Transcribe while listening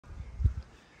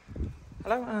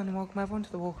Hello and welcome everyone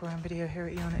to the walk around video here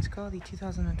at Eon X Car, the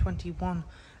 2021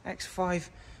 X5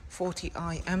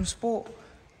 40iM Sport.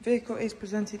 Vehicle is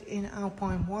presented in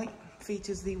Alpine White,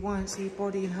 features the Y&C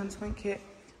body enhancement kit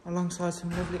alongside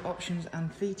some lovely options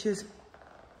and features.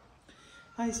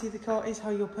 How you see the car is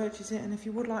how you'll purchase it, and if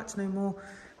you would like to know more,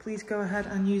 please go ahead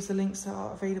and use the links that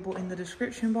are available in the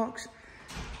description box.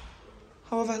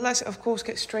 However, let's of course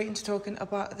get straight into talking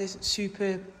about this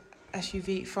superb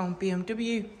SUV from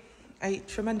BMW. A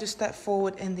tremendous step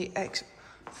forward in the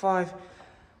X5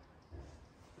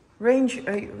 range.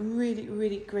 A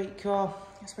really great car,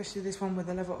 especially this one with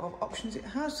the level of options it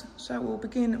has. So we'll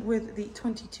begin with the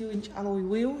 22-inch alloy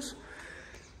wheels.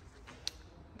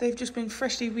 They've just been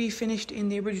freshly refinished in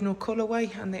the original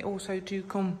colourway, and they also do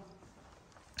come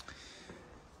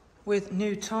with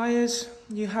new tyres.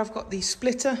 You have got the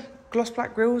splitter, gloss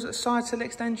black grills, side sill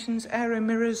extensions, aero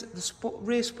mirrors, the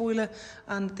rear spoiler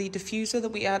and the diffuser that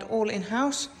we add all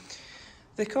in-house.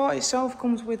 The car itself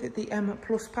comes with the M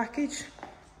Plus package.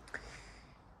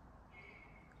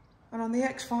 And on the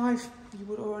X5 you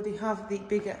would already have the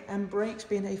bigger M brakes,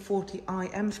 being a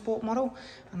 40iM Sport model.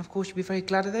 And of course you'll be very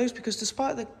glad of those, because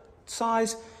despite the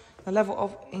size, the level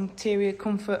of interior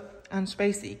comfort and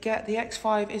space that you get, the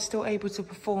X5 is still able to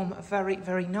perform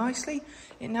very nicely.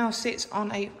 It now sits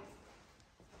on a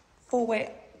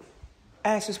four-way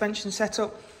air suspension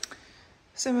setup,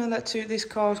 similar to this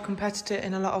car's competitor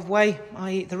in a lot of way,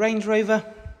 i.e. the Range Rover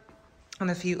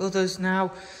and a few others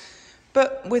now.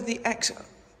 But with the X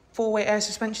four-way air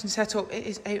suspension setup, it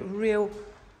is a real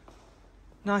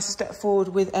nice step forward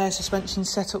with air suspension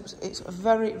setups. It's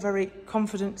very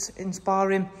confidence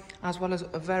inspiring, as well as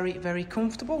very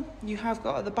comfortable. You have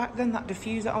got at the back then that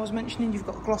diffuser I was mentioning. You've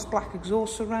got gloss black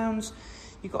exhaust surrounds.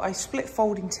 You've got a split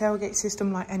folding tailgate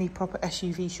system like any proper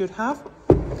SUV should have,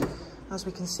 as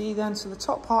we can see then. So the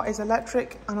top part is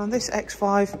electric, and on this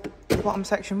X5, the bottom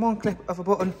section, one click of a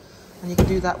button, and you can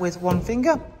do that with one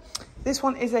finger. This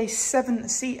one is a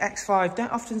 7-seat X5.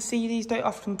 Don't often see these, don't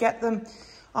often get them.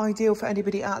 Ideal for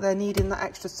anybody out there needing that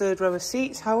extra third row of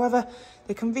seats. However,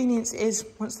 the convenience is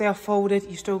once they are folded,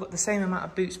 you've still got the same amount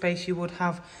of boot space you would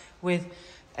have with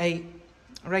a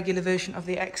regular version of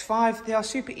the X5. They are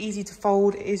super easy to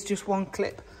fold. It is just one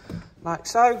clip like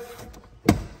so.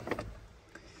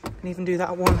 You can even do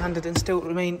that one-handed and still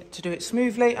remain to do it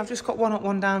smoothly. I've just got one up,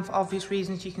 one down for obvious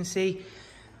reasons. You can see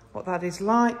what that is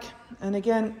like. And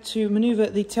again, to maneuver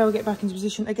the tailgate back into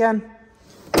position, again,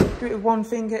 do it with one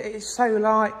finger. It is so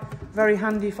light, very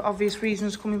handy for obvious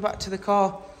reasons. Coming back to the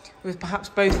car with perhaps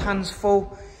both hands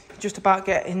full, just about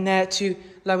get in there to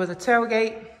lower the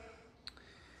tailgate.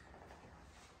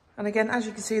 And again, as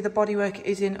you can see, the bodywork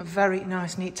is in a very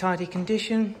nice, neat, tidy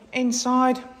condition.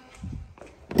 Inside,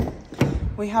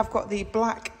 we have got the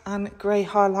black and grey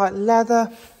highlight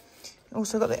leather.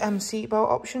 Also got the M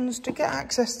seatbelt options. To get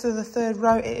access to the third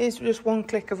row, it is just one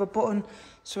click of a button.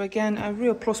 So again, a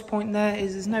real plus point there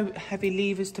is there's no heavy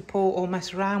levers to pull or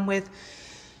mess around with.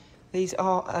 These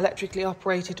are electrically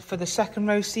operated for the second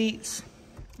row seats.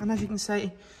 And as you can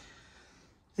see,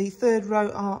 the third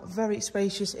row are very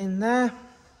spacious in there.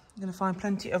 You're going to find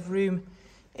plenty of room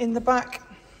in the back.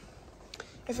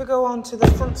 If we go on to the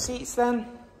front seats then,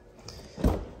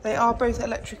 they are both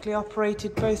electrically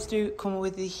operated. Both do come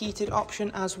with the heated option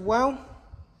as well.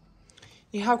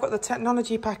 You have got the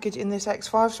technology package in this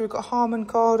X5, so we've got Harman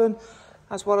Kardon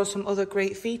as well as some other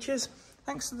great features.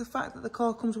 Thanks to the fact that the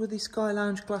car comes with the Sky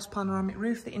Lounge glass panoramic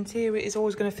roof, the interior is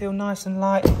always going to feel nice and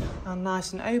light and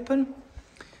nice and open.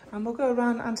 And we'll go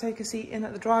around and take a seat in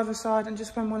at the driver's side and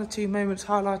just spend 1 or 2 moments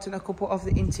highlighting a couple of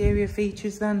the interior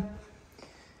features then.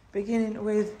 Beginning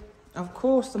with, of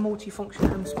course, the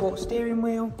multifunction M Sport steering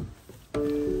wheel.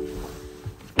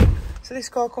 So this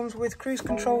car comes with cruise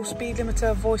control, speed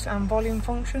limiter, voice and volume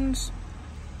functions.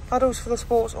 Pedals for the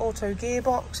Sports Auto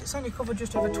gearbox. It's only covered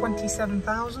just over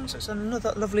 27,000, so it's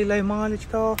another lovely low mileage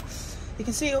car. You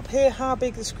can see up here how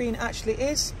big the screen actually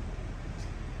is.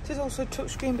 It is also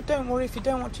touchscreen, but don't worry if you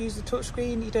don't want to use the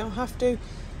touchscreen, you don't have to.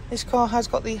 This car has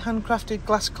got the handcrafted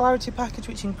glass clarity package,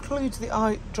 which includes the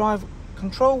iDrive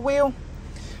control wheel.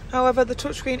 However, the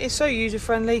touchscreen is so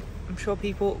user-friendly, I'm sure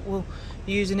people will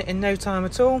be using it in no time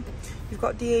at all. You've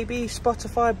got DAB,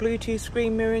 Spotify, Bluetooth,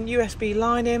 screen mirroring, USB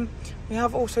line-in. We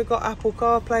have also got Apple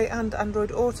CarPlay and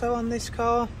Android Auto on this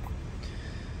car.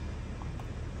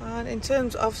 And in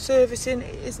terms of servicing,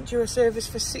 it isn't due a service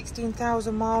for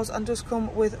 16,000 miles and does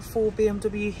come with full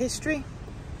BMW history.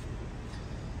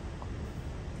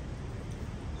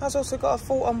 Has also got a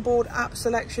full onboard app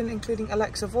selection, including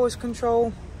Alexa voice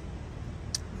control,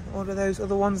 all of those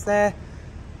other ones there.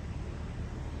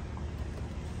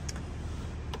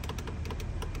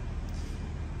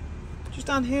 Just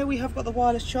down here we have got the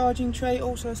wireless charging tray,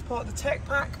 also as part of the tech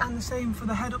pack, and the same for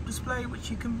the head-up display,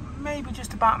 which you can maybe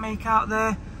just about make out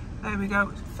there. There we go.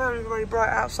 It's very, very bright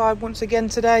outside once again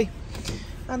today.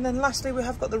 And then lastly we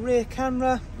have got the rear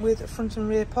camera with front and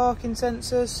rear parking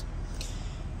sensors.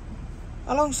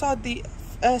 Alongside the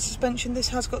air suspension, this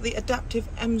has got the adaptive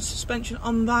M suspension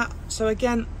on that. So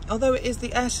again, although it is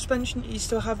the air suspension, you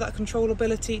still have that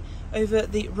controllability over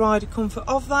the ride comfort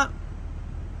of that.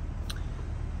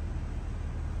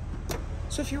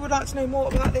 So if you would like to know more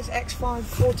about this X5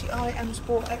 40i M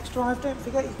Sport XDRIVE, don't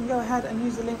forget you can go ahead and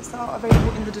use the links that are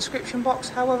available in the description box.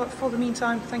 However, for the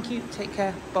meantime, thank you, take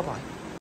care, bye bye.